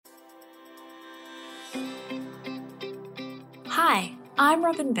Hi, I'm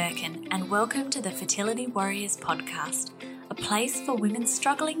Robin Birkin, and welcome to the Fertility Warriors podcast, a place for women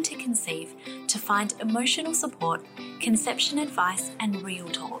struggling to conceive to find emotional support, conception advice, and real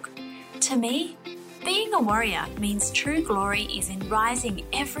talk. To me, being a warrior means true glory is in rising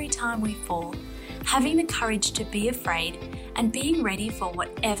every time we fall, having the courage to be afraid, and being ready for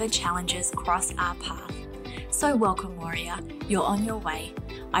whatever challenges cross our path. So welcome, warrior, you're on your way.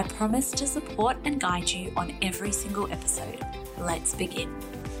 I promise to support and guide you on every single episode. Let's begin.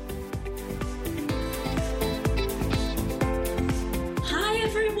 Hi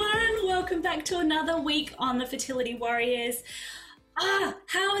everyone, welcome back to another week on the Fertility Warriors.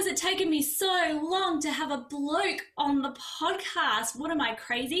 How has it taken me so long to have a bloke on the podcast? What am I,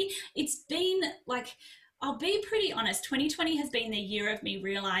 crazy? It's been like, I'll be pretty honest, 2020 has been the year of me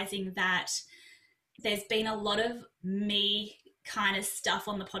realizing that there's been a lot of me kind of stuff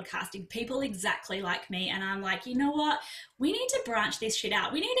on the podcasting, people exactly like me, and I'm like, you know what, we need to branch this shit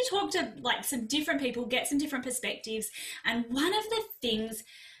out. We need to talk to like some different people, get some different perspectives. And one of the things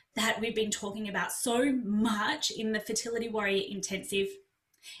that we've been talking about so much in the Fertility Warrior Intensive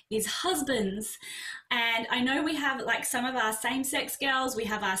is husbands. And I know we have like some of our same-sex girls, we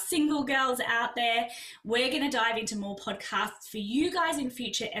have our single girls out there. We're going to dive into more podcasts for you guys in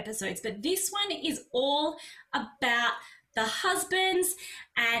future episodes, but this one is all about the husbands,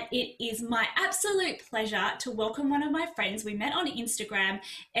 and it is my absolute pleasure to welcome one of my friends we met on Instagram,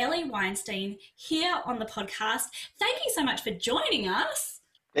 Ellie Weinstein, here on the podcast. Thank you so much for joining us.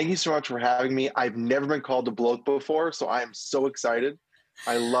 Thank you so much for having me. I've never been called a bloke before, so I am so excited.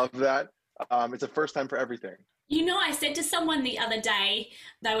 I love that. It's a first time for everything. You know, I said to someone the other day,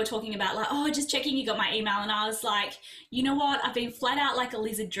 they were talking about like, oh, just checking you got my email. And I was like, you know what? I've been flat out like a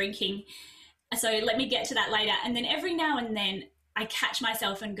lizard drinking. So let me get to that later. And then every now and then I catch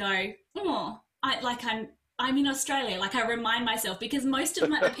myself and go, I'm in Australia. Like I remind myself, because most of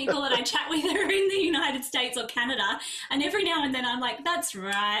the people that I chat with are in the United States or Canada. And every now and then I'm like, that's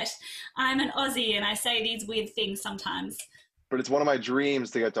right. I'm an Aussie and I say these weird things sometimes. But it's one of my dreams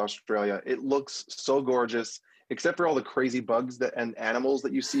to get to Australia. It looks so gorgeous, except for all the crazy bugs and animals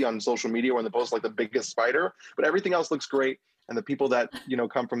that you see on social media when they post like the biggest spider. But everything else looks great. And the people that,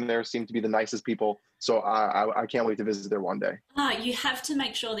 come from there seem to be the nicest people. So I can't wait to visit there one day. You have to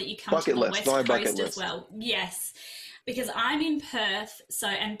make sure that you come to the West Coast as well. Yes, because I'm in Perth.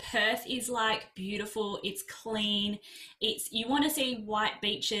 And Perth is like beautiful. It's clean. You want to see white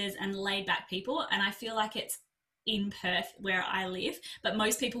beaches and laid back people. And I feel like it's in Perth where I live. But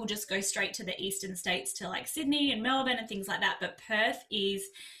most people just go straight to the eastern states to like Sydney and Melbourne and things like that. But Perth is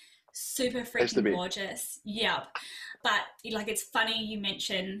super freaking gorgeous. Yeah. But like, it's funny you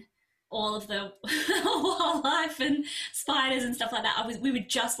mention all of the wildlife and spiders and stuff like that. We were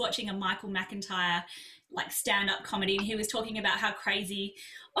just watching a Michael McIntyre like stand-up comedy, and he was talking about how crazy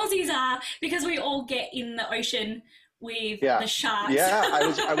Aussies are because we all get in the ocean with the sharks. Yeah,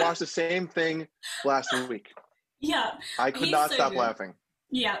 I watched the same thing last week. Yeah. I could not stop laughing.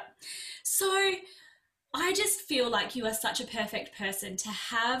 Yeah. So I just feel like you are such a perfect person to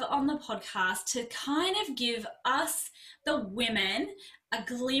have on the podcast to kind of give us, the women, a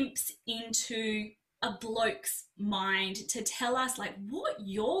glimpse into a bloke's mind, to tell us like what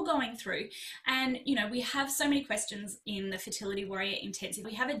you're going through. And, we have so many questions in the Fertility Warrior Intensive.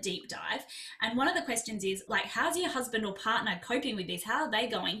 We have a deep dive. And one of the questions is like, how's your husband or partner coping with this? How are they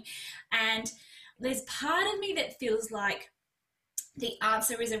going? And there's part of me that feels like the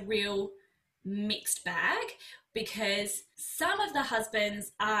answer is a real mixed bag, because some of the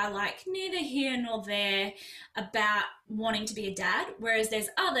husbands are like neither here nor there about wanting to be a dad, whereas there's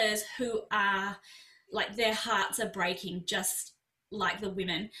others who are like their hearts are breaking just like the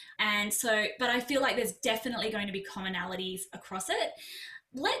women. And so, but I feel like there's definitely going to be commonalities across it.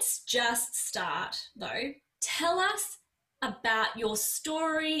 Let's just start though. Tell us about your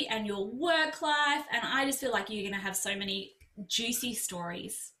story and your work life, and I just feel like you're going to have so many juicy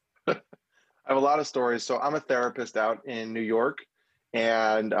stories. I have a lot of stories. So I'm a therapist out in New York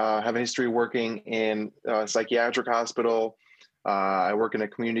and have a history working in a psychiatric hospital. I work in a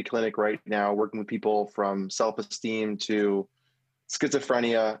community clinic right now, working with people from self-esteem to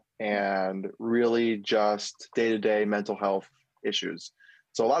schizophrenia and really just day-to-day mental health issues.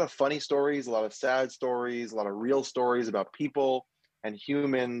 So a lot of funny stories, a lot of sad stories, a lot of real stories about people and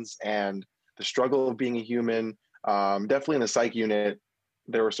humans and the struggle of being a human. Definitely in the psych unit,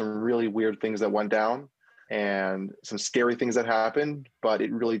 there were some really weird things that went down and some scary things that happened, but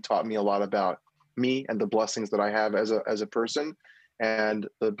it really taught me a lot about me and the blessings that I have as a person and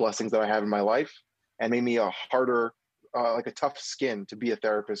the blessings that I have in my life, and made me a harder, like a tough skin to be a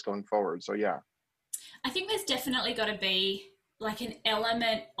therapist going forward. So yeah. I think there's definitely got to be like an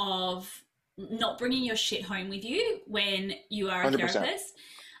element of not bringing your shit home with you when you are a 100%. therapist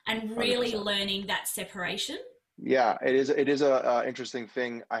and really 100%. learning that separation. Yeah, it is a interesting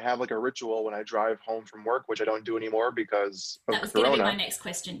thing. I have like a ritual when I drive home from work, which I don't do anymore because of That was going to be my Corona, next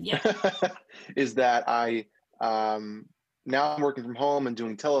question. Yep. is that I um, now I'm working from home and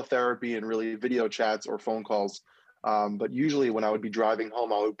doing teletherapy and really video chats or phone calls. But usually when I would be driving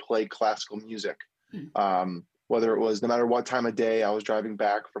home, I would play classical music. Mm. Whether it was no matter what time of day I was driving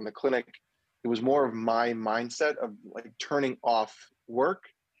back from the clinic, it was more of my mindset of like turning off work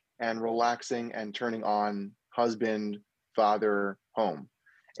and relaxing and turning on husband, father, home.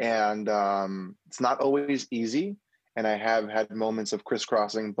 And it's not always easy. And I have had moments of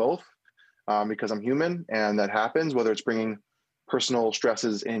crisscrossing both because I'm human and that happens, whether it's bringing personal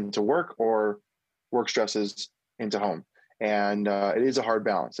stresses into work or work stresses into home. And it is a hard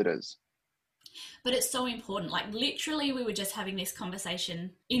balance. It is. But it's so important. Like, literally, we were just having this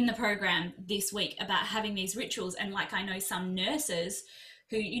conversation in the program this week about having these rituals. And, like, I know some nurses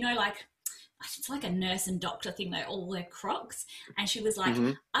who, you know, like, it's like a nurse and doctor thing. They all wear Crocs. And she was like,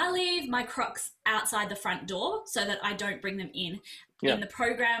 Mm-hmm. I leave my Crocs outside the front door so that I don't bring them in. Yeah. In the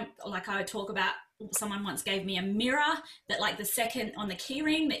program, like I would talk about, someone once gave me a mirror that, like, the second on the key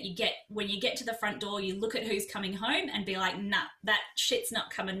ring that you get when you get to the front door, you look at who's coming home and be like, nah, that shit's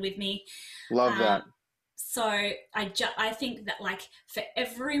not coming with me. Love that. So I think that, like, for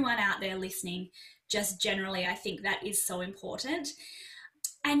everyone out there listening, just generally, I think that is so important.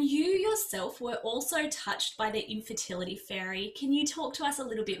 And you yourself were also touched by the infertility fairy. Can you talk to us a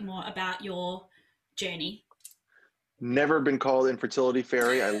little bit more about your journey? Never been called infertility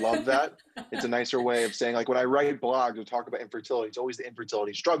fairy. I love that. It's a nicer way of saying, like, when I write blogs or talk about infertility, it's always the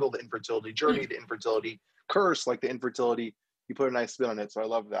infertility struggle, the infertility journey, the infertility curse, like the infertility. You put a nice spin on it, so I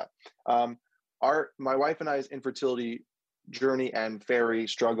love that. My wife and I's infertility journey and fairy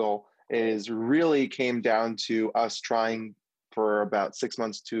struggle is really came down to us trying for about 6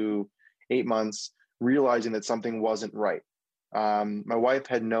 months to 8 months, realizing that something wasn't right. My wife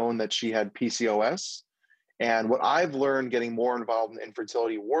had known that she had PCOS. And what I've learned getting more involved in the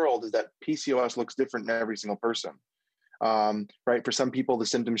infertility world is that PCOS looks different in every single person. Right? For some people, the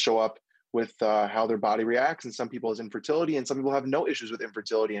symptoms show up with how their body reacts, and some people is infertility, and some people have no issues with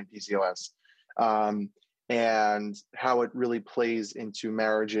infertility and PCOS. And how it really plays into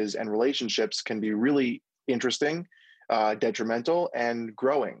marriages and relationships can be really interesting, detrimental, and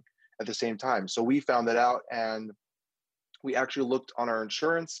growing at the same time. So we found that out, and we actually looked on our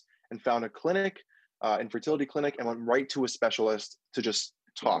insurance and found a clinic, infertility clinic, and went right to a specialist to just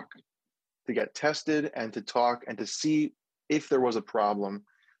talk, to get tested and to talk and to see if there was a problem,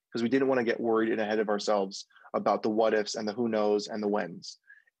 because we didn't want to get worried and ahead of ourselves about the what ifs and the who knows and the whens.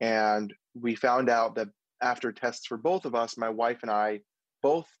 And we found out that after tests for both of us, my wife and I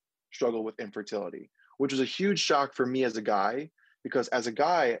both struggle with infertility, which was a huge shock for me as a guy, because as a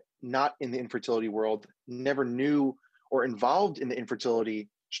guy, not in the infertility world, never knew or involved in the infertility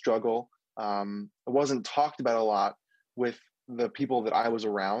struggle. It wasn't talked about a lot with the people that I was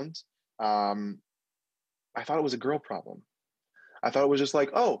around. I thought it was a girl problem. I thought it was just like,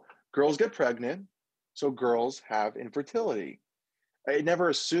 oh, girls get pregnant, so girls have infertility. I never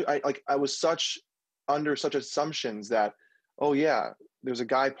assumed. I was under such assumptions that, oh yeah, there's a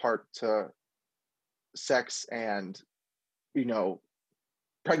guy part to sex and, you know,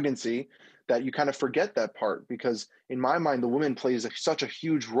 pregnancy, that you kind of forget that part, because in my mind, the woman plays such a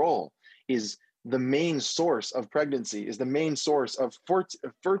huge role, is the main source of pregnancy, is the main source of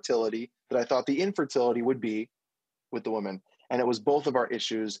fertility, that I thought the infertility would be with the woman. And it was both of our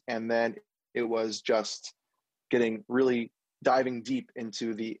issues. And then it was just getting really diving deep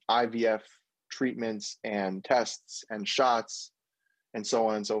into the IVF treatments and tests and shots and so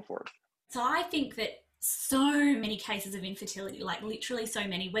on and so forth. So I think that so many cases of infertility, like literally so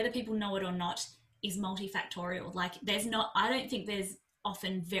many, whether people know it or not, is multifactorial. Like, I don't think there's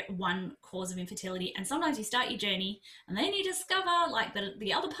often one cause of infertility. And sometimes you start your journey and then you discover, like,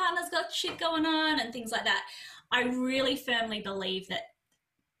 the other partner's got shit going on and things like that. I really firmly believe that,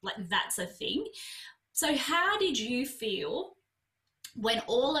 like, that's a thing. So how did you feel when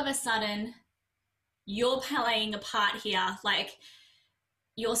all of a sudden you're playing a part here? Like,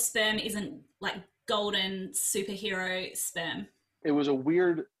 your sperm isn't like golden superhero sperm. It was a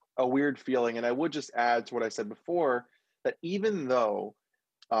weird feeling. And I would just add to what I said before, that even though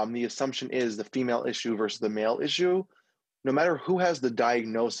the assumption is the female issue versus the male issue, no matter who has the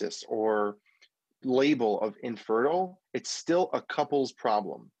diagnosis or label of infertile, it's still a couple's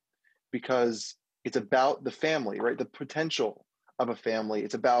problem, because it's about the family, right? The potential of a family.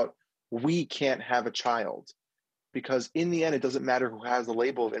 It's about we can't have a child, because in the end, it doesn't matter who has the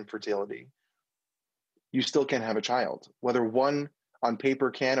label of infertility. You still can't have a child. Whether one on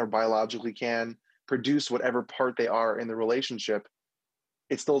paper can or biologically can produce whatever part they are in the relationship,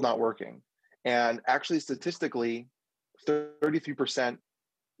 it's still not working. And actually, statistically, 33%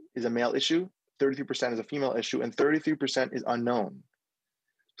 is a male issue, 33% is a female issue, and 33% is unknown.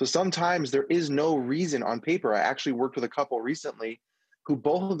 So sometimes there is no reason on paper. I actually worked with a couple recently who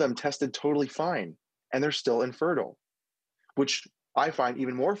both of them tested totally fine and they're still infertile, which I find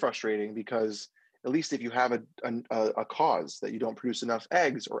even more frustrating, because at least if you have a cause that you don't produce enough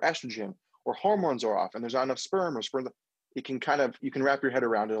eggs or estrogen or hormones are off and there's not enough sperm or sperm, it can you can wrap your head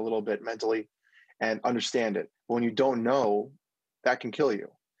around it a little bit mentally and understand it. But when you don't know, that can kill you.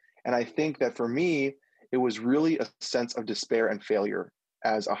 And I think that for me, it was really a sense of despair and failure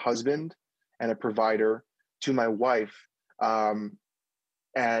as a husband and a provider to my wife.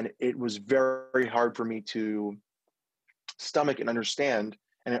 And it was very hard for me to stomach and understand.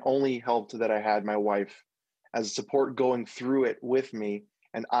 And it only helped that I had my wife as a support going through it with me,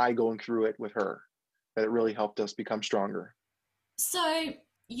 and I going through it with her. That it really helped us become stronger. So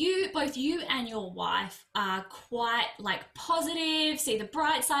both you and your wife are quite like positive, see the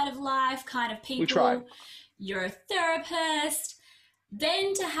bright side of life kind of We try. people. You're a therapist.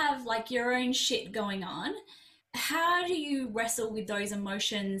 Then to have like your own shit going on, how do you wrestle with those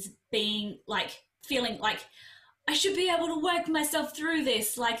emotions, being like feeling like I should be able to work myself through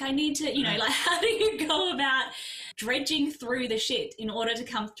this, like I need to, like how do you go about dredging through the shit in order to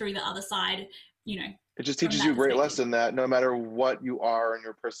come through the other side, It just from teaches you that a great perspective? lesson that no matter what you are and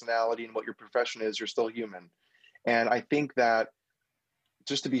your personality and what your profession is, you're still human. And I think that,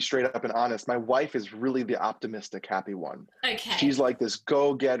 just to be straight up and honest, my wife is really the optimistic, happy one. Okay. She's like this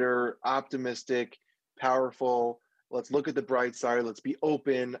go-getter, optimistic, powerful. Let's look at the bright side. Let's be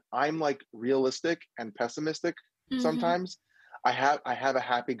open. I'm like realistic and pessimistic Mm-hmm. sometimes. I have a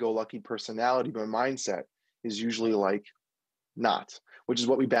happy-go-lucky personality, but my mindset is usually like not, which is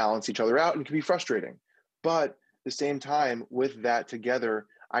what we balance each other out, and can be frustrating. But at the same time, with that together,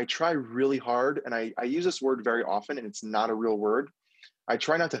 I try really hard, and I use this word very often, and it's not a real word. I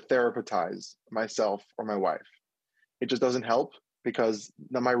try not to therapize myself or my wife. It just doesn't help, because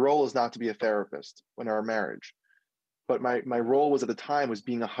my role is not to be a therapist in our marriage. But my role was, at the time, was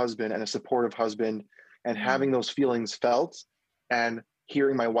being a husband and a supportive husband, and Mm. having those feelings felt and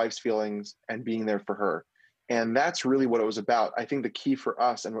hearing my wife's feelings and being there for her. And that's really what it was about. I think the key for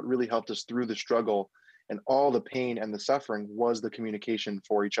us, and what really helped us through the struggle and all the pain and the suffering, was the communication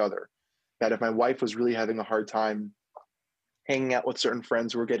for each other. That if my wife was really having a hard time hanging out with certain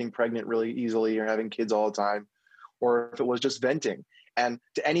friends who were getting pregnant really easily or having kids all the time, or if it was just venting, and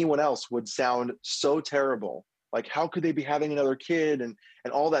to anyone else would sound so terrible, like how could they be having another kid, and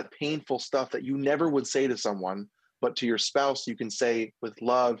all that painful stuff that you never would say to someone, but to your spouse you can say with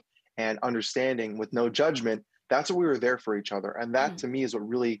love and understanding, with no judgment. That's what we were there for each other, and that Mm. to me is what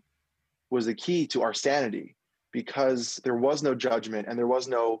really was the key to our sanity, because there was no judgment and there was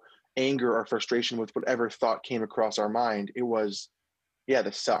no anger or frustration with whatever thought came across our mind. It was, yeah,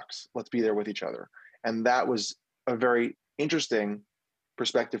 this sucks. Let's be there with each other. And that was a very interesting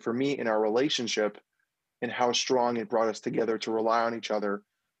perspective for me in our relationship, and how strong it brought us together to rely on each other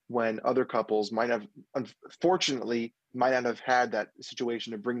when other couples might have, unfortunately, might not have had that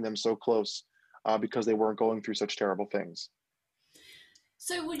situation to bring them so close, because they weren't going through such terrible things.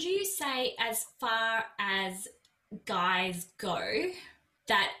 So would you say, as far as guys go,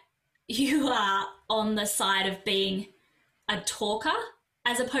 that you are on the side of being a talker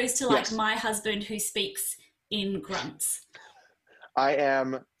as opposed to like Yes, my husband who speaks in grunts? I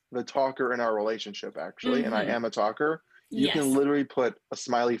am the talker in our relationship, actually, and I Mm-hmm. am a talker. You can Yes. literally put a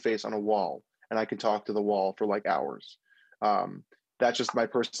smiley face on a wall, and I can talk to the wall for like hours. Um, that's just my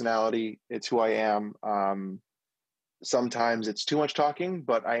personality. It's who I am. Sometimes it's too much talking,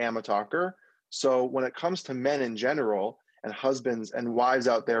 but I am a talker. So when it comes to men in general, and husbands and wives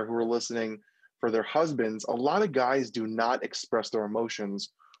out there who are listening for their husbands, a lot of guys do not express their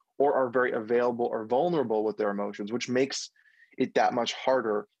emotions, or are very available or vulnerable with their emotions, which makes it that much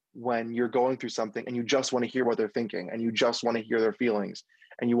harder when you're going through something and you just want to hear what they're thinking and you just want to hear their feelings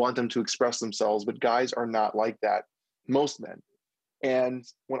and you want them to express themselves. But guys are not like that, most men. And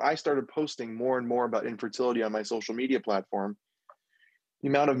when I started posting more and more about infertility on my social media platform, the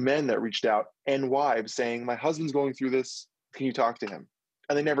amount of men that reached out and wives saying, my husband's going through this, can you talk to him?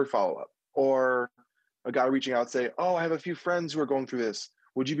 And they never follow up. Or a guy reaching out say, oh, I have a few friends who are going through this.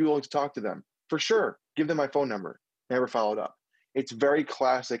 Would you be willing to talk to them? For sure. Give them my phone number. Never followed up. It's very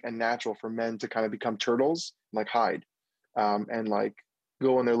classic and natural for men to kind of become turtles, like hide, and like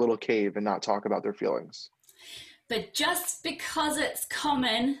go in their little cave and not talk about their feelings. But just because it's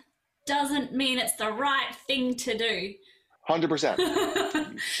common doesn't mean it's the right thing to do. 100%.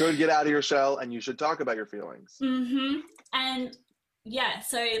 You should get out of your shell and you should talk about your feelings. Mm-hmm. And yeah,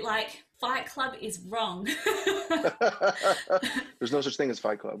 so like Fight Club is wrong. There's no such thing as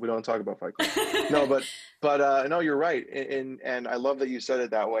Fight Club. We don't talk about Fight Club. No, but no, you're right. And I love that you said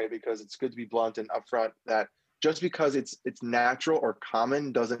it that way, because it's good to be blunt and upfront that just because it's natural or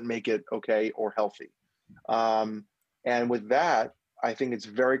common doesn't make it okay or healthy. And with that, I think it's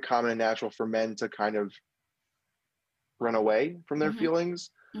very common and natural for men to kind of run away from their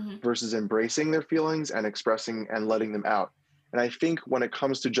feelings versus embracing their feelings and expressing and letting them out. And I think when it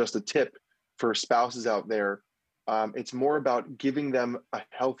comes to just a tip for spouses out there, it's more about giving them a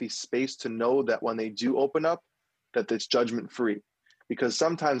healthy space to know that when they do open up, that it's judgment free. Because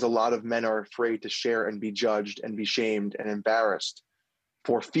sometimes a lot of men are afraid to share and be judged and be shamed and embarrassed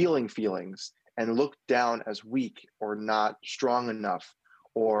for feeling feelings and looked down as weak or not strong enough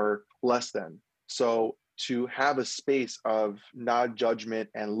or less than. So to have a space of non-judgment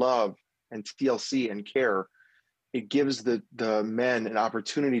and love and TLC and care, it gives the men an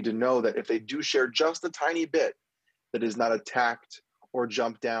opportunity to know that if they do share just a tiny bit that is not attacked or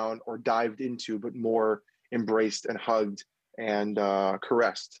jumped down or dived into, but more embraced and hugged and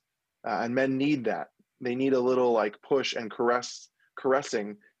caressed. And men need that. They need a little like push and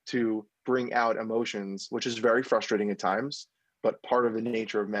caressing to bring out emotions, which is very frustrating at times, but part of the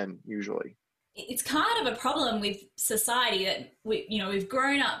nature of men usually. It's kind of a problem with society that we've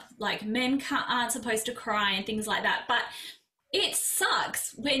grown up like men aren't supposed to cry and things like that. But it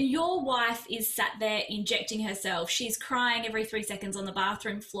sucks when your wife is sat there injecting herself. She's crying every 3 seconds on the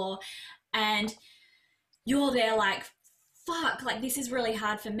bathroom floor, and you're there like, fuck, like this is really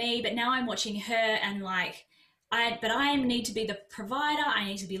hard for me. But now I'm watching her and like, I need to be the provider. I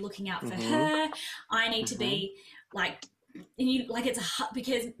need to be looking out for her. I need to be like, it's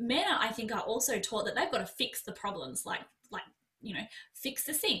because men I think are also taught that they've got to fix the problems, like fix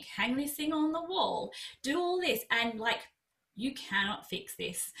the sink, hang this thing on the wall, do all this, and like you cannot fix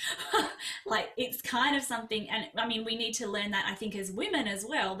this. Like it's kind of something, and I mean we need to learn that I think as women as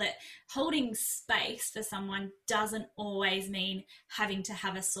well, that holding space for someone doesn't always mean having to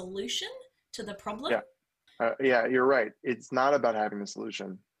have a solution to the problem. Yeah, you're right. It's not about having a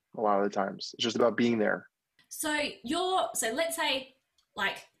solution a lot of the times. It's just about being there. So let's say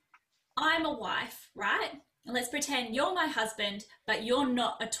like I'm a wife, right? And let's pretend you're my husband, but you're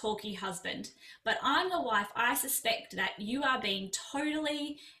not a talky husband. But I'm the wife. I suspect that you are being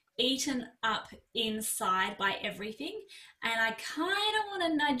totally eaten up inside by everything. And I kind of want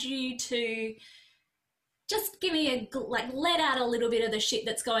to nudge you to just give me let out a little bit of the shit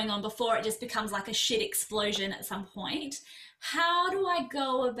that's going on before it just becomes like a shit explosion at some point. How do I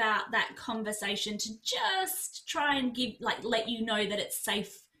go about that conversation to just try and let you know that it's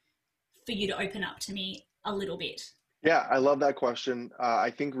safe for you to open up to me a little bit? Yeah, I love that question.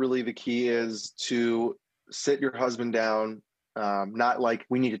 I think really the key is to sit your husband down, not like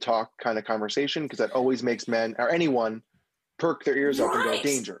we need to talk kind of conversation, because that always makes men or anyone perk their ears up and go,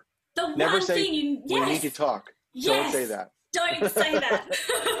 danger. The Never one say, thing we need to talk. Yes. Don't say that. Don't say that.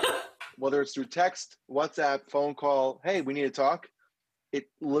 Whether it's through text, WhatsApp, phone call, hey, we need to talk, it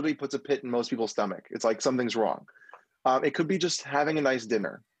literally puts a pit in most people's stomach. It's like something's wrong. It could be just having a nice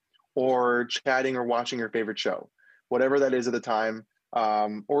dinner or chatting or watching your favorite show, whatever that is at the time,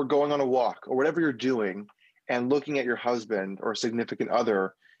 or going on a walk or whatever you're doing and looking at your husband or significant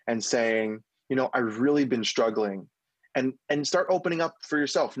other and saying, I've really been struggling, and start opening up for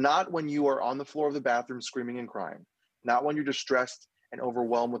yourself, not when you are on the floor of the bathroom screaming and crying, not when you're distressed and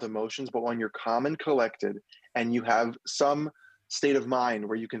overwhelmed with emotions, but when you're calm and collected and you have some state of mind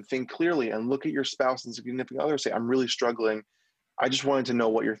where you can think clearly and look at your spouse and significant other and say, I'm really struggling. I just wanted to know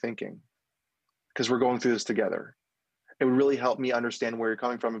what you're thinking because we're going through this together. It would really help me understand where you're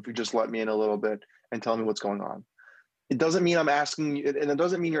coming from if you just let me in a little bit and tell me what's going on. It doesn't mean I'm asking you, and it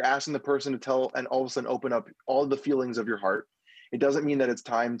doesn't mean you're asking the person to tell and all of a sudden open up all the feelings of your heart. It doesn't mean that it's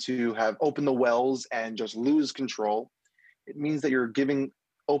time to have open the wells and just lose control. It means that you're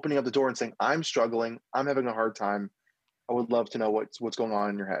opening up the door and saying, I'm struggling. I'm having a hard time. I would love to know what's going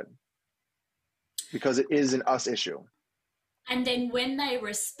on in your head, because it is an us issue. And then when they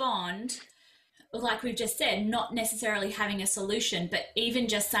respond, like we've just said, not necessarily having a solution, but even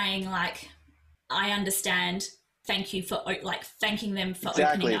just saying like, I understand, thank you for thanking them for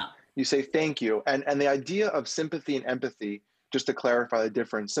opening up. You say thank you. And the idea of sympathy and empathy, just to clarify the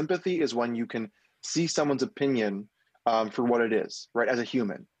difference, sympathy is when you can see someone's opinion for what it is, right, as a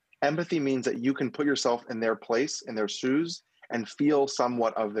human. Empathy means that you can put yourself in their place, in their shoes, and feel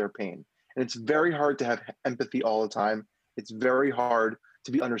somewhat of their pain. And it's very hard to have empathy all the time. It's very hard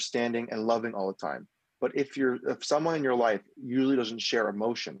to be understanding and loving all the time. But if someone in your life usually doesn't share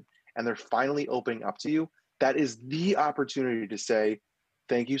emotion and they're finally opening up to you, that is the opportunity to say,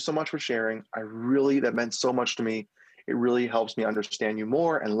 thank you so much for sharing. That meant so much to me. It really helps me understand you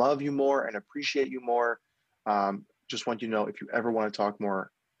more and love you more and appreciate you more. Just want you to know, if you ever want to talk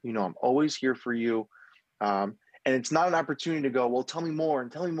more, I'm always here for you. And it's not an opportunity to go, well, tell me more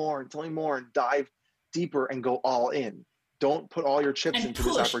and tell me more and tell me more and dive deeper and go all in. Don't put all your chips into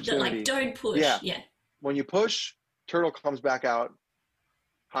this opportunity. Like, don't push. Yeah. When you push, turtle comes back out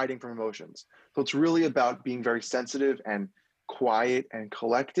hiding from emotions. So it's really about being very sensitive and quiet and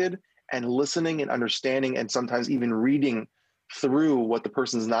collected and listening and understanding, and sometimes even reading through what the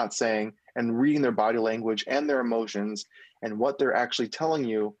person's not saying and reading their body language and their emotions and what they're actually telling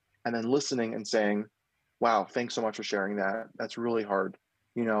you, and then listening and saying, wow, thanks so much for sharing that. That's really hard.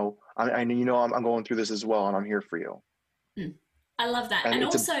 I'm going through this as well, and I'm here for you. I love that. And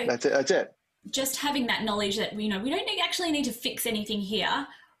also, that's it. Just having that knowledge that, we don't actually need to fix anything here.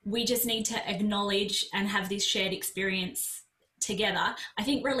 We just need to acknowledge and have this shared experience together, I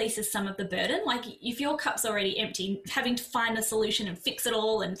think releases some of the burden. Like, if your cup's already empty, having to find a solution and fix it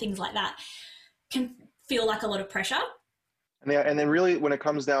all and things like that can feel like a lot of pressure. And then really, when it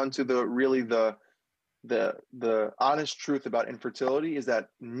comes down to the honest truth about infertility, is that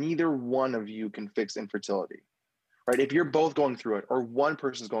neither one of you can fix infertility, right? If you're both going through it, or one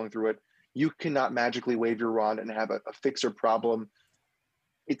person's going through it, you cannot magically wave your wand and have a fix or problem.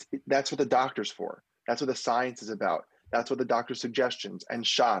 That's what the doctor's for. That's what the science is about. That's what the doctor's suggestions and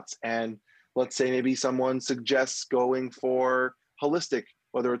shots. And let's say maybe someone suggests going for holistic,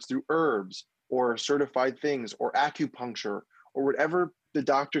 whether it's through herbs or certified things or acupuncture or whatever the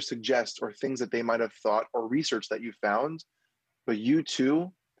doctor suggests, or things that they might have thought or research that you found. But you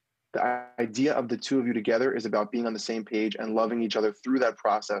two, the idea of the two of you together is about being on the same page and loving each other through that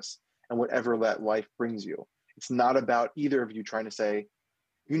process and whatever that life brings you. It's not about either of you trying to say,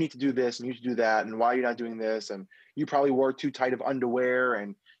 you need to do this and you need to do that, and why are you not doing this, and you probably wore too tight of underwear,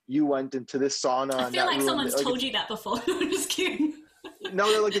 and you went into this sauna. I feel like someone's told you that before. I'm just kidding. No,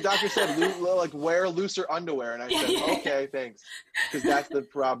 like the doctor said, wear looser underwear, and I said, okay, thanks, because that's the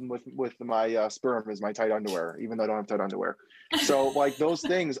problem with my sperm, is my tight underwear, even though I don't have tight underwear. So like those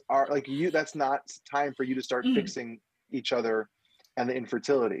things are like that's not time for you to start fixing each other and the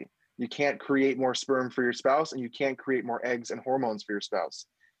infertility. You can't create more sperm for your spouse, and you can't create more eggs and hormones for your spouse.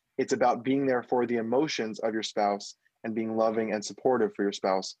 It's about being there for the emotions of your spouse and being loving and supportive for your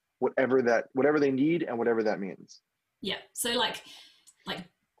spouse, whatever they need and whatever that means. Yeah. So like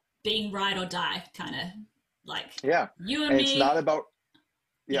being ride or die, kind of like, you and me. It's not about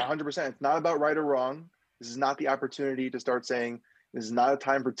 100%. It's not about right or wrong. This is not the opportunity to start saying, this is not a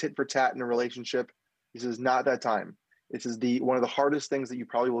time for tit for tat in a relationship. This is not that time. This is one of the hardest things that you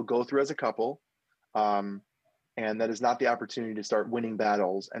probably will go through as a couple. And that is not the opportunity to start winning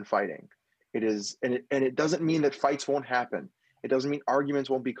battles and fighting. It is, and it doesn't mean that fights won't happen. It doesn't mean arguments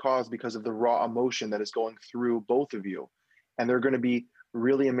won't be caused because of the raw emotion that is going through both of you. And there are going to be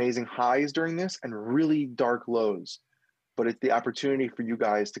really amazing highs during this and really dark lows. But it's the opportunity for you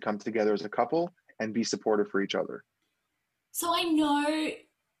guys to come together as a couple and be supportive for each other. So I know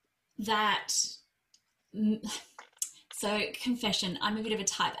that, so confession, I'm a bit of a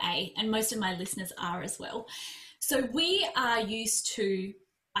type A, and most of my listeners are as well. So we are used to,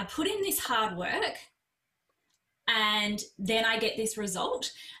 I put in this hard work and then I get this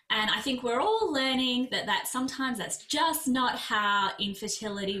result. And I think we're all learning that sometimes that's just not how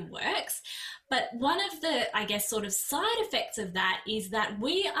infertility works. But one of the, I guess, sort of side effects of that is that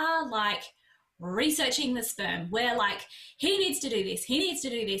we are like researching the sperm. We're like, he needs to do this, he needs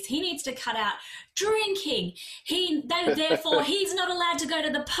to do this, he needs to cut out drinking, therefore he's not allowed to go to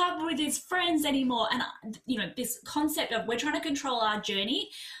the pub with his friends anymore. And this concept of we're trying to control our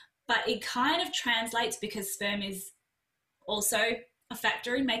journey, but it kind of translates, because sperm is also a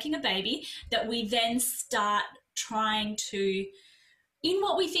factor in making a baby, that we then start trying to, in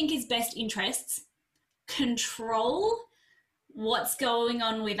what we think is best interests, control what's going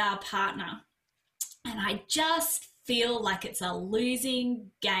on with our partner. And I just feel like it's a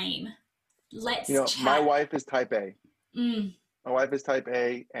losing game. Let's chat. My wife is type A. My wife is type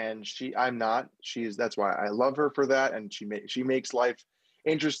A, and I'm not. That's why I love her for that. And she makes life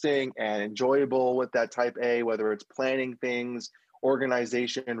interesting and enjoyable with that type A, whether it's planning things,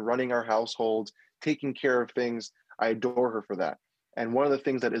 organization, running our household, taking care of things. I adore her for that. And one of the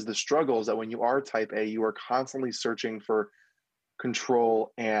things that is the struggle is that when you are type A, you are constantly searching for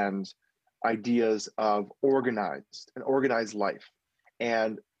control and ideas of an organized life.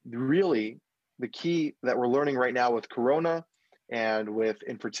 And really, the key that we're learning right now with Corona and with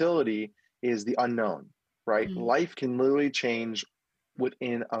infertility is the unknown, right? Mm. Life can literally change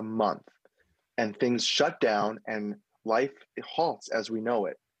within a month, and things shut down and life halts as we know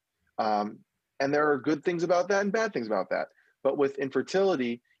it. Um, and there are good things about that and bad things about that. But with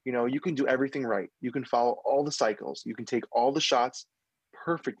infertility, you can do everything right. You can follow all the cycles. You can take all the shots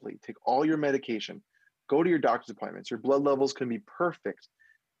perfectly, take all your medication, go to your doctor's appointments. Your blood levels can be perfect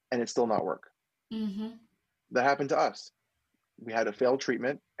and it still not work. Mm-hmm. That happened to us. We had a failed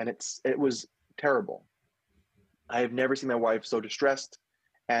treatment and it was terrible. I have never seen my wife so distressed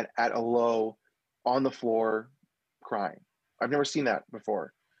and at a low on the floor crying. I've never seen that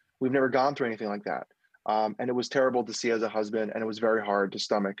before. We've never gone through anything like that. And it was terrible to see as a husband, and it was very hard to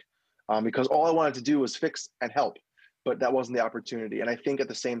stomach because all I wanted to do was fix and help, but that wasn't the opportunity. And I think at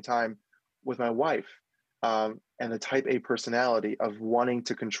the same time with my wife and the type A personality of wanting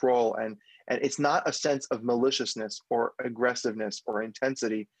to control, and it's not a sense of maliciousness or aggressiveness or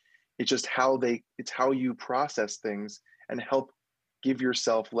intensity. It's just it's how you process things and help give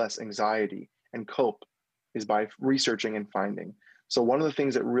yourself less anxiety and cope is by researching and finding. So one of the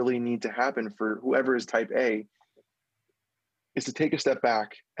things that really need to happen for whoever is type A is to take a step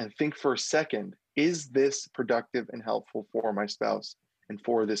back and think for a second, is this productive and helpful for my spouse and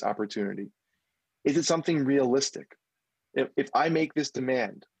for this opportunity? Is it something realistic? If I make this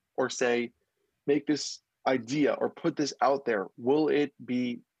demand or say, make this idea or put this out there, will it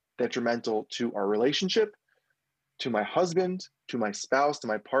be detrimental to our relationship, to my husband, to my spouse, to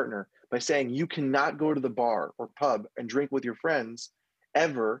my partner, by saying you cannot go to the bar or pub and drink with your friends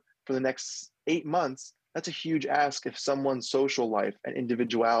ever for the next 8 months? That's a huge ask if someone's social life and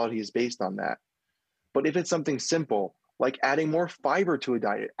individuality is based on that. But if it's something simple, like adding more fiber to a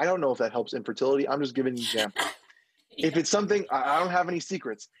diet, I don't know if that helps infertility. I'm just giving an example. Yeah. If it's something, I don't have any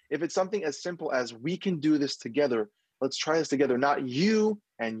secrets. If it's something as simple as we can do this together, let's try this together, not you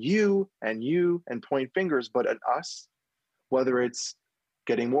and you and you and point fingers, but at us, whether it's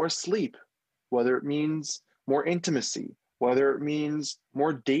getting more sleep, whether it means more intimacy, whether it means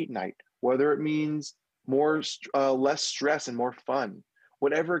more date night, whether it means more less stress and more fun,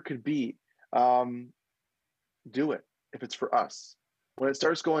 whatever it could be, do it if it's for us. When it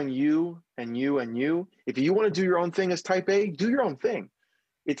starts going you and you and you, if you want to do your own thing as type A, do your own thing.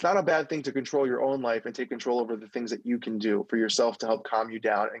 It's not a bad thing to control your own life and take control over the things that you can do for yourself to help calm you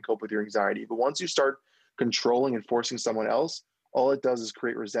down and cope with your anxiety. But once you start controlling and forcing someone else, all it does is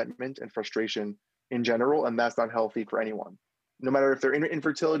create resentment and frustration in general, and that's not healthy for anyone, no matter if they're in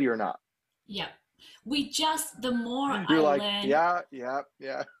infertility or not. Yeah. The more You're I like, learn. yeah.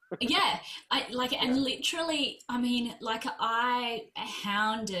 Yeah, and literally, I mean, like I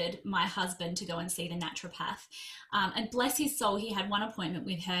hounded my husband to go and see the naturopath, and bless his soul, he had one appointment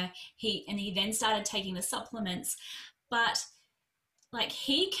with her. He then started taking the supplements, but like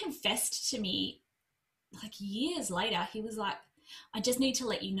he confessed to me, like years later, he was like, "I just need to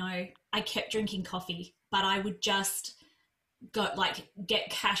let you know, I kept drinking coffee, but I would just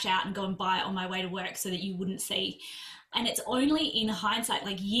get cash out and go and buy it on my way to work so that you wouldn't see." And it's only in hindsight,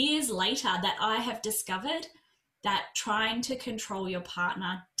 like years later, that I have discovered that trying to control your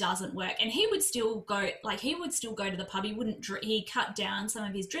partner doesn't work. And he would still go to the pub. He cut down some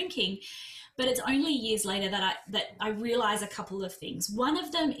of his drinking, but it's only years later that I realize a couple of things. One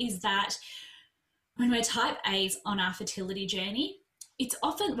of them is that when we're type A's on our fertility journey, it's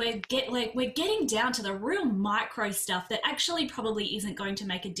often we're getting down to the real micro stuff that actually probably isn't going to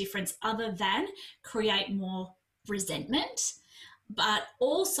make a difference other than create more resentment, but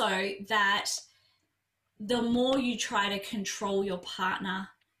also that the more you try to control your partner,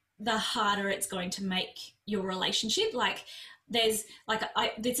 the harder it's going to make your relationship. Like this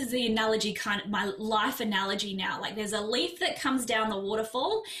is the analogy, kind of my life analogy now. Like there's a leaf that comes down the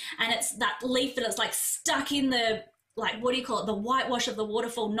waterfall, and it's that leaf that is like stuck in the, like, what do you call it? The whitewash of the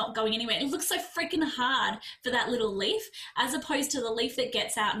waterfall, not going anywhere. It looks so freaking hard for that little leaf, as opposed to the leaf that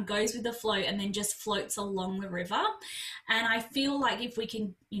gets out and goes with the flow and then just floats along the river. And I feel like if we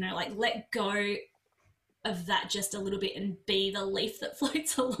can, let go of that just a little bit and be the leaf that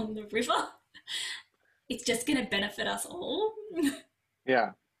floats along the river, it's just going to benefit us all.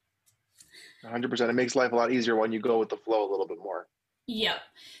 Yeah, 100%. It makes life a lot easier when you go with the flow a little bit more. Yep.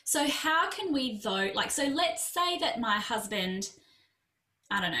 So how can we though, so let's say that my husband,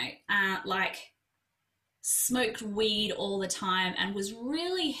 I don't know, smoked weed all the time and was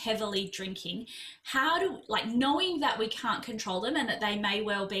really heavily drinking. How do, knowing that we can't control them and that they may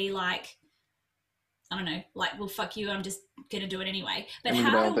well be like, I don't know, well, fuck you, I'm just going to do it anyway. But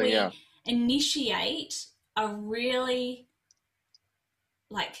how do we, initiate a really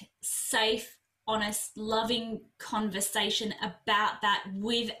safe, honest, loving conversation about that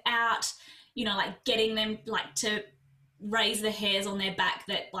without, getting them to raise the hairs on their back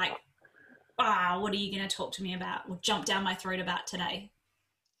that what are you going to talk to me about or jump down my throat about today?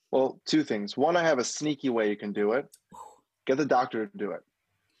 Well, two things. One, I have a sneaky way you can do it. Get the doctor to do it.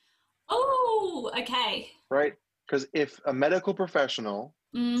 Oh, okay. Right? Because if a medical professional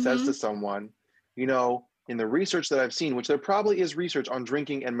says to someone, in the research that I've seen, which there probably is research on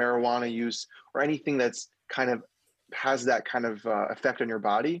drinking and marijuana use or anything that's kind of has that kind of effect on your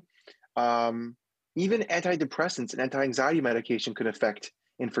body, even antidepressants and anti-anxiety medication could affect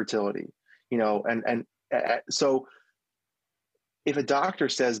infertility, so if a doctor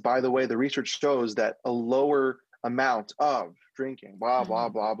says, by the way, the research shows that a lower amount of drinking, blah, blah,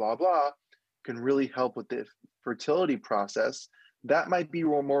 blah, blah, blah, can really help with the fertility process, that might be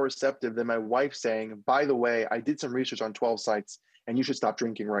more receptive than my wife saying, by the way, I did some research on 12 sites and you should stop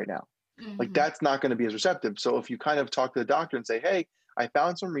drinking right now. That's not going to be as receptive. So if you kind of talk to the doctor and say, hey, I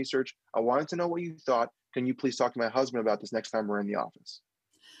found some research, I wanted to know what you thought, can you please talk to my husband about this next time we're in the office?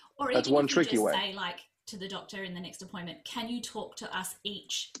 Or that's even one if you tricky just way. say to the doctor in the next appointment, can you talk to us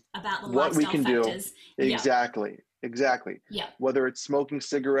each about the what lifestyle we can factors? do. Exactly. Yeah. Whether it's smoking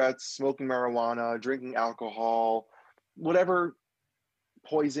cigarettes, smoking marijuana, drinking alcohol, whatever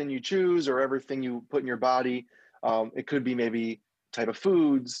poison you choose or everything you put in your body, it could be maybe type of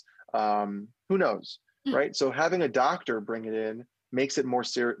foods, who knows, right? So having a doctor bring it in makes it more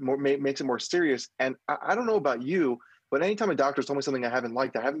serious. And I don't know about you, but anytime a doctor's told me something I haven't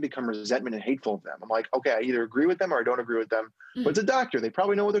liked, I haven't become resentment and hateful of them. I'm like, okay, I either agree with them or I don't agree with them. But it's a doctor. They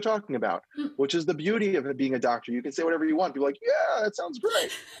probably know what they're talking about, which is the beauty of it being a doctor. You can say whatever you want. People are like, yeah, that sounds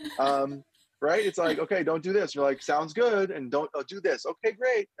great. Right? It's like, okay, don't do this. You're like, sounds good. And don't do this. Okay,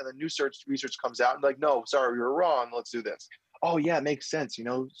 great. And then new research comes out and like, no, sorry, you were wrong. Let's do this. Oh yeah, it makes sense.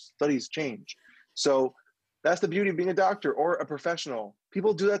 Studies change. So that's the beauty of being a doctor or a professional.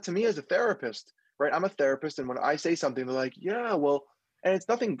 People do that to me as a therapist. Right? I'm a therapist, and when I say something, they're like, yeah, well, and it's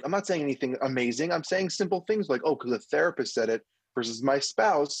nothing, I'm not saying anything amazing. I'm saying simple things like, oh, because the therapist said it versus my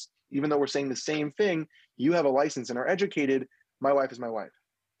spouse, even though we're saying the same thing, you have a license and are educated, my wife is my wife.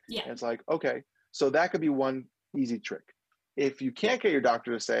 Yeah. And it's like, okay, so that could be one easy trick. If you can't get your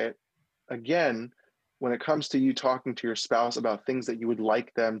doctor to say it, again, when it comes to you talking to your spouse about things that you would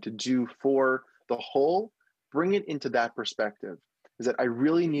like them to do for the whole, bring it into that perspective, is that I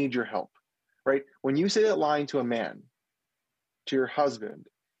really need your help. Right? When you say that line to a man, to your husband,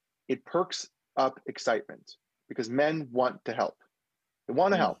 it perks up excitement because men want to help. They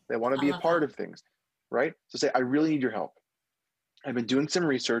want to help. They want to be a part of things, right? So say, I really need your help. I've been doing some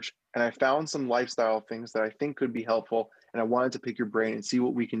research and I found some lifestyle things that I think could be helpful, and I wanted to pick your brain and see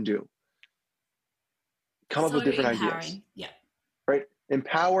what we can do. Come up with different ideas. Yeah. Right?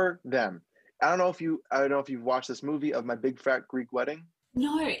 Empower them. I don't know if you've watched this movie of My Big Fat Greek Wedding.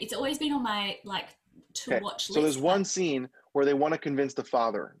 No, it's always been on my watch list. So there's one scene where they want to convince the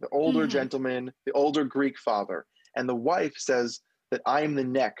father, the older gentleman, the older Greek father, and the wife says that I am the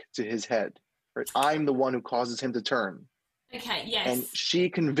neck to his head, right? I'm the one who causes him to turn. Okay, yes. And she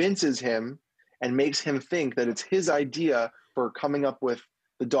convinces him and makes him think that it's his idea for coming up with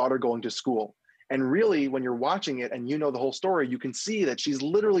the daughter going to school. And really, when you're watching it and you know the whole story, you can see that she's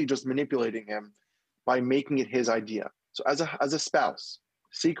literally just manipulating him by making it his idea. So as a spouse,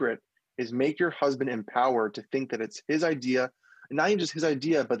 secret is make your husband empowered to think that it's his idea, and not even just his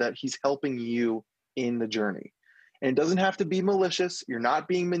idea, but that he's helping you in the journey. And it doesn't have to be malicious. You're not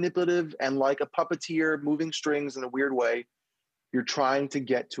being manipulative and like a puppeteer moving strings in a weird way. You're trying to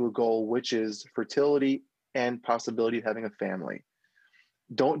get to a goal, which is fertility and possibility of having a family.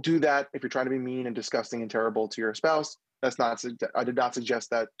 Don't do that if you're trying to be mean and disgusting and terrible to your spouse. I did not suggest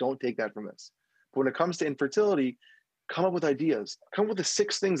that. Don't take that from this. But when it comes to infertility, come up with ideas. Come up with the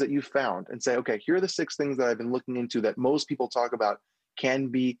 6 things that you found and say, okay, here are the 6 things that I've been looking into that most people talk about can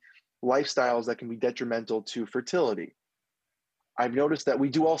be lifestyles that can be detrimental to fertility. I've noticed that we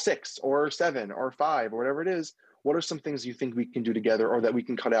do all 6 or 7 or 5 or whatever it is. What are some things you think we can do together or that we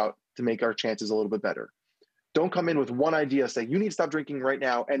can cut out to make our chances a little bit better? Don't come in with one idea, say, you need to stop drinking right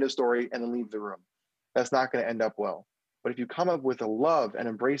now, end of story, and then leave the room. That's not going to end up well. But if you come up with a love and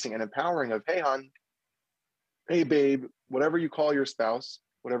embracing and empowering of, hey, hon, hey, babe, whatever you call your spouse,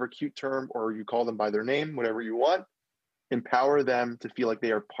 whatever cute term, or you call them by their name, whatever you want, empower them to feel like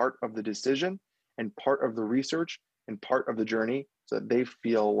they are part of the decision and part of the research and part of the journey so that they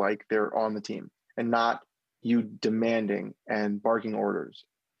feel like they're on the team and not you demanding and barking orders.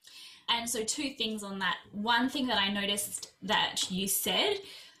 And so 2 things on that. One thing that I noticed that you said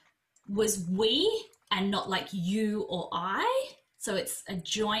was we and not like you or I. So it's a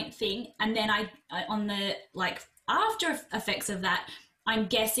joint thing. And then I on the like after effects of that, I'm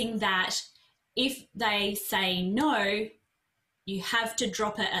guessing that if they say no, you have to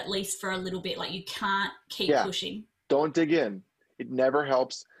drop it at least for a little bit. Like you can't keep pushing. Don't dig in. It never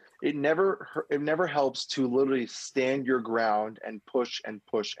helps. It never helps to literally stand your ground and push and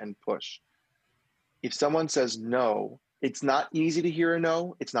push and push. If someone says no, it's not easy to hear a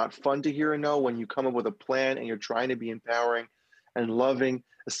no. It's not fun to hear a no when you come up with a plan and you're trying to be empowering and loving,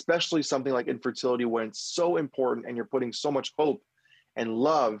 especially something like infertility when it's so important and you're putting so much hope and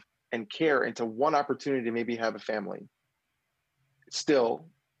love and care into one opportunity to maybe have a family. Still,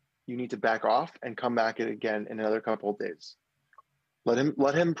 you need to back off and come back at it again in another couple of days. Let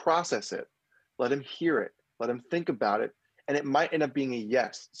him process it. Let him hear it. Let him think about it. And it might end up being a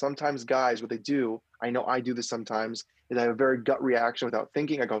yes. Sometimes guys, what they do, I know I do this sometimes, is I have a very gut reaction without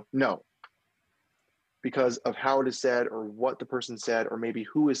thinking. I go, no, because of how it is said or what the person said, or maybe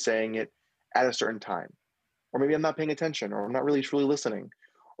who is saying it at a certain time. Or maybe I'm not paying attention, or I'm not really truly listening,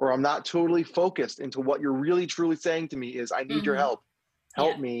 or I'm not totally focused into what you're really truly saying to me is, I need your help.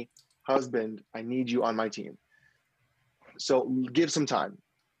 Help me, husband, I need you on my team. So give some time.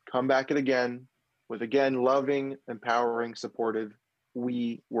 Come back at it again with, again, loving, empowering, supportive,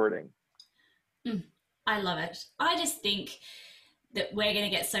 we wording. I love it. I just think that we're going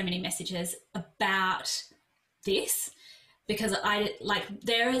to get so many messages about this because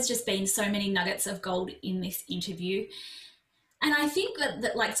there has just been so many nuggets of gold in this interview. And I think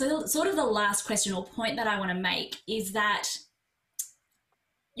that sort of the last question or point that I want to make is that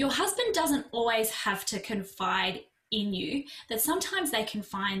your husband doesn't always have to confide in you, that sometimes they can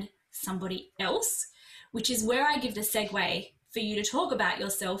find somebody else, which is where I give the segue for you to talk about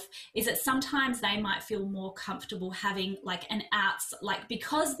yourself, is that sometimes they might feel more comfortable having like an outs, like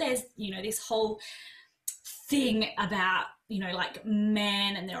because there's, this whole thing about, like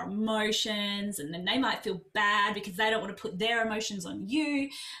men and their emotions, and then they might feel bad because they don't want to put their emotions on you,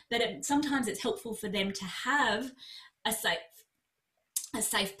 that sometimes it's helpful for them to have a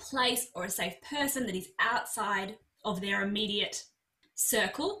safe place or a safe person that is outside of their immediate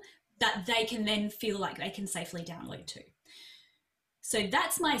circle that they can then feel like they can safely download to. So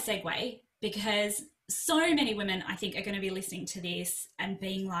that's my segue, because so many women, I think, are going to be listening to this and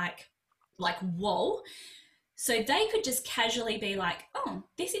being like, whoa. So they could just casually be like, oh,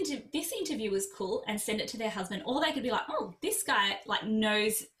 this interview was cool, and send it to their husband. Or they could be like, oh, this guy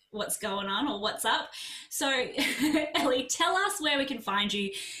knows what's going on or what's up. So Ellie, tell us where we can find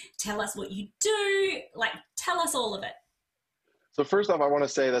you. Tell us what you do. Tell us all of it. So first off, I want to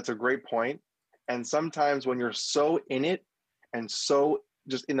say that's a great point. And sometimes when you're so in it and so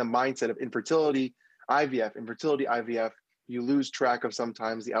just in the mindset of infertility, IVF, you lose track of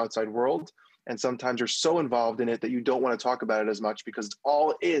sometimes the outside world. And sometimes you're so involved in it that you don't want to talk about it as much because it's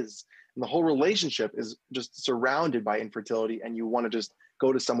all is. And the whole relationship is just surrounded by infertility. And you want to just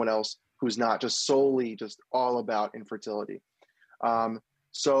go to someone else who's not just solely just all about infertility.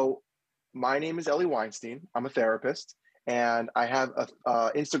 So my name is Ellie Weinstein. I'm a therapist, and I have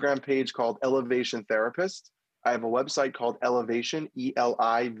a Instagram page called Elevation Therapist. I have a website called Elevation, Elivation.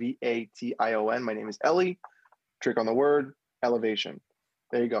 My name is Ellie. Trick on the word, Elevation.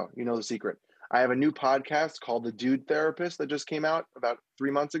 There you go. You know the secret. I have a new podcast called The Dude Therapist that just came out about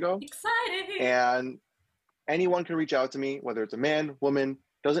 3 months ago. Exciting. And anyone can reach out to me, whether it's a man, woman,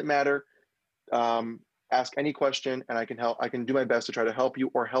 doesn't matter. Ask any question and I can help. I can do my best to try to help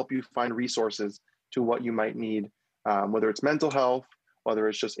you or help you find resources to what you might need, whether it's mental health, whether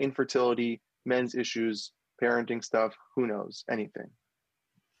it's just infertility, men's issues, parenting stuff, who knows, anything.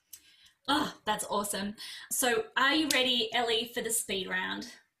 Oh, that's awesome. So are you ready, Ellie, for the speed round?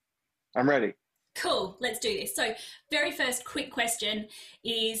 I'm ready. Cool, let's do this. So very first quick question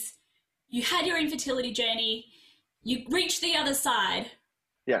is, you had your infertility journey, you reached the other side.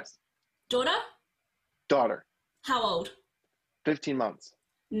 Yes. Daughter? Daughter. How old? 15 months.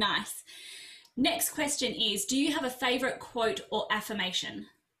 Nice. Next question is, do you have a favorite quote or affirmation?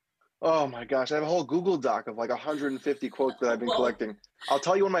 Oh my gosh, I have a whole Google Doc of 150 quotes that I've been collecting. I'll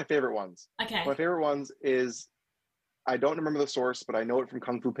tell you one of my favorite ones. Okay. My favorite ones is, I don't remember the source, but I know it from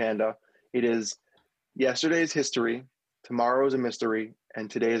Kung Fu Panda. It is, yesterday is history, tomorrow is a mystery,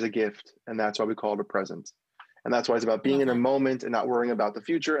 and today is a gift, and that's why we call it a present. And that's why it's about being in a moment and not worrying about the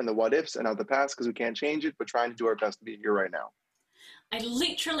future and the what ifs and not the past because we can't change it, but trying to do our best to be here right now. I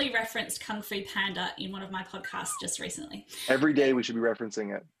literally referenced Kung Fu Panda in one of my podcasts just recently. Every day we should be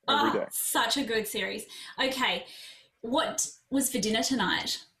referencing it. Every day. Such a good series. Okay. What was for dinner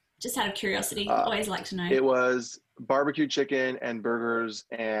tonight? Just out of curiosity, always like to know. It was barbecue chicken and burgers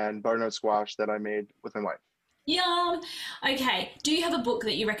and butternut squash that I made with my wife. Yum. Okay. Do you have a book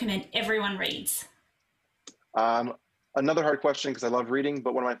that you recommend everyone reads? Another hard question because I love reading,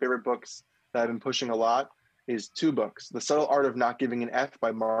 but one of my favorite books that I've been pushing a lot is two books. The Subtle Art of Not Giving an F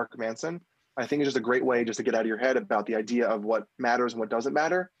by Mark Manson. I think it's just a great way just to get out of your head about the idea of what matters and what doesn't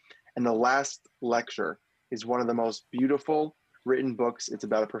matter. And The Last Lecture is one of the most beautiful written books. It's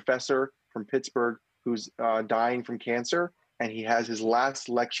about a professor from Pittsburgh who's dying from cancer. And he has his last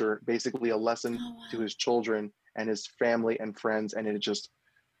lecture, basically a lesson to his children and his family and friends. And it's just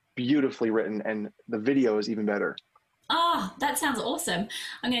beautifully written. And the video is even better. Oh, that sounds awesome.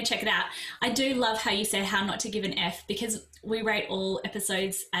 I'm going to check it out. I do love how you say how not to give an F, because we rate all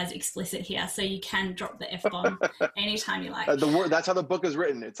episodes as explicit here. So you can drop the F-bomb anytime you like. That's how the book is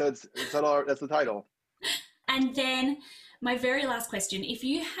written. It says, that's the title. And then my very last question, if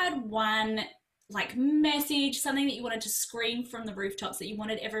you had one message, something that you wanted to scream from the rooftops that you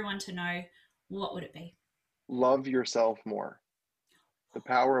wanted everyone to know, what would it be? Love yourself more. The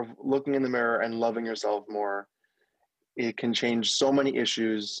power of looking in the mirror and loving yourself more. It can change so many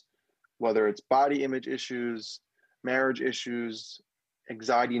issues, whether it's body image issues, marriage issues,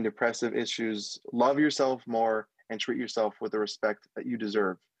 anxiety and depressive issues. Love yourself more and treat yourself with the respect that you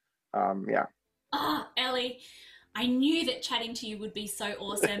deserve. Yeah. Oh, Ellie, I knew that chatting to you would be so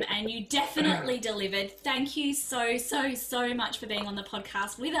awesome, and you definitely delivered. Thank you so much for being on the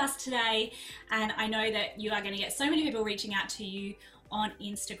podcast with us today. And I know that you are going to get so many people reaching out to you on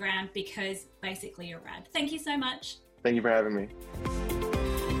Instagram because basically you're rad. Thank you so much. Thank you for having me.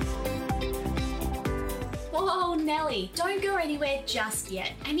 Whoa, Nelly, don't go anywhere just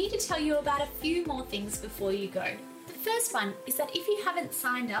yet. I need to tell you about a few more things before you go. The first one is that if you haven't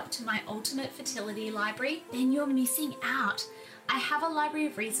signed up to my Ultimate Fertility Library, then you're missing out. I have a library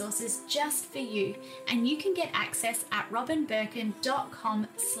of resources just for you, and you can get access at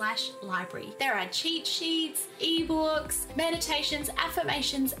robinbirkin.com/library. There are cheat sheets, ebooks, meditations,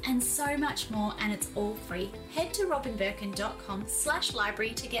 affirmations, and so much more, and it's all free. Head to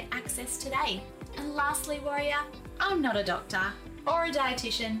robinbirkin.com/library to get access today. And lastly, warrior, I'm not a doctor or a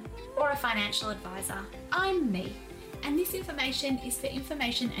dietitian or a financial advisor. I'm me. And this information is for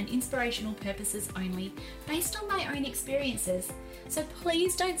information and inspirational purposes only, based on my own experiences. So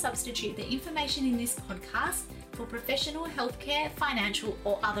please don't substitute the information in this podcast for professional healthcare, financial,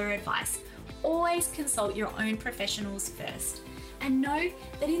 or other advice. Always consult your own professionals first. And know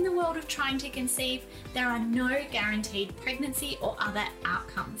that in the world of trying to conceive, there are no guaranteed pregnancy or other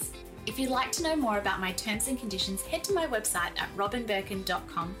outcomes. If you'd like to know more about my terms and conditions, head to my website at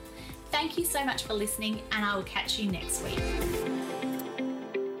robinbirkin.com. Thank you so much for listening, and I will catch you next week.